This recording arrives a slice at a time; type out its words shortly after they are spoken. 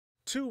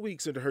2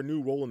 weeks into her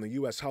new role in the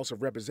U.S. House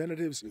of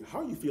Representatives, How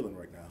are you feeling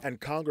right now?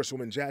 and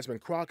Congresswoman Jasmine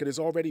Crockett is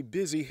already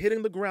busy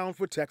hitting the ground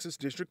for Texas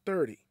District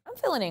 30. I'm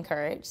feeling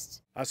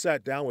encouraged. I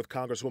sat down with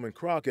Congresswoman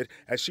Crockett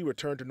as she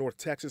returned to North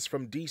Texas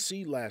from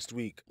D.C. last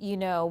week. You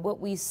know, what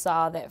we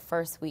saw that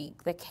first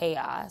week, the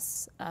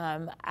chaos,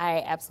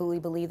 I absolutely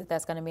believe that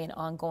that's going to be an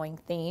ongoing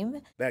theme.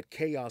 That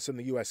chaos in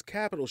the U.S.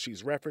 Capitol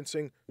she's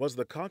referencing was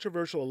the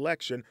controversial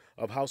election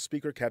of House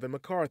Speaker Kevin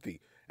McCarthy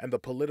and the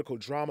political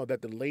drama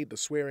that delayed the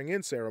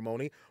swearing-in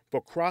ceremony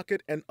for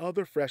Crockett and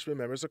other freshman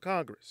members of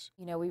Congress.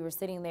 You know, we were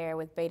sitting there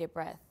with bated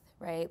breath,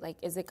 right? Like,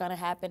 is it going to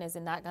happen? Is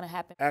it not going to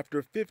happen?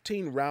 After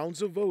 15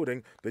 rounds of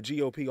voting, the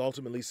GOP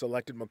ultimately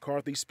selected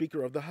McCarthy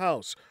Speaker of the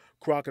House.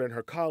 Crockett and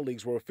her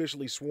colleagues were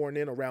officially sworn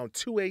in around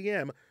 2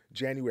 a.m.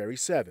 January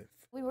 7th.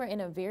 We were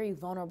in a very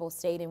vulnerable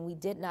state, and we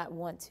did not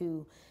want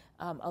to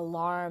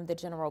alarm the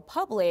general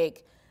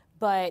public,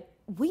 but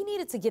we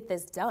needed to get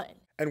this done.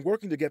 And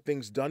working to get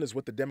things done is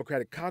what the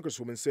Democratic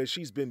Congresswoman says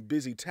she's been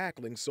busy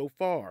tackling so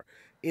far.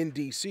 In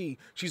D.C.,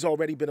 she's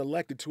already been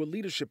elected to a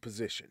leadership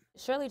position.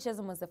 Shirley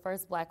Chisholm was the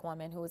first Black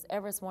woman who was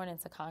ever sworn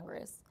into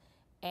Congress.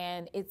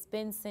 And it's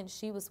been since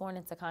she was sworn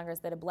into Congress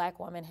that a Black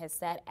woman has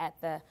sat at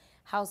the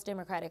House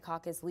Democratic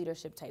Caucus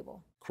leadership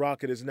table.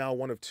 Crockett is now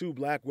one of 2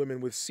 Black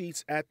women with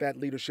seats at that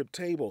leadership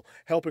table,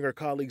 helping her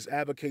colleagues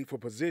advocate for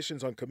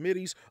positions on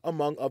committees,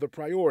 among other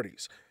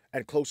priorities.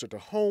 And closer to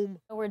home,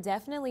 we're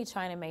definitely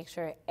trying to make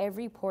sure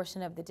every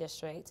portion of the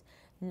district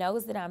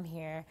knows that I'm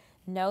here,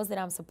 knows that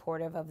I'm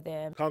supportive of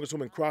them.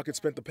 Congresswoman Crockett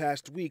spent the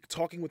past week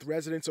talking with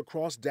residents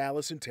across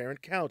Dallas and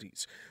Tarrant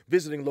counties,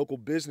 visiting local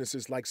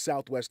businesses like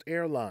Southwest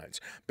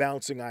Airlines,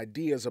 bouncing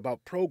ideas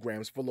about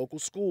programs for local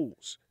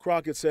schools.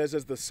 Crockett says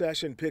as the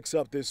session picks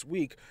up this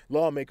week,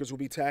 lawmakers will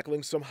be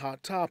tackling some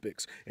hot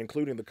topics,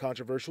 including the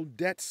controversial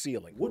debt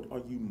ceiling. What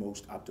are you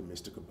most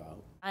optimistic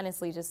about?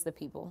 Honestly, just the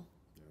people.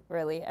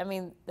 Really. I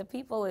mean, the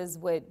people is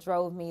what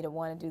drove me to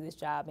want to do this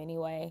job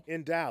anyway.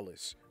 In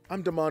Dallas,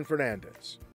 I'm Damon Fernandez.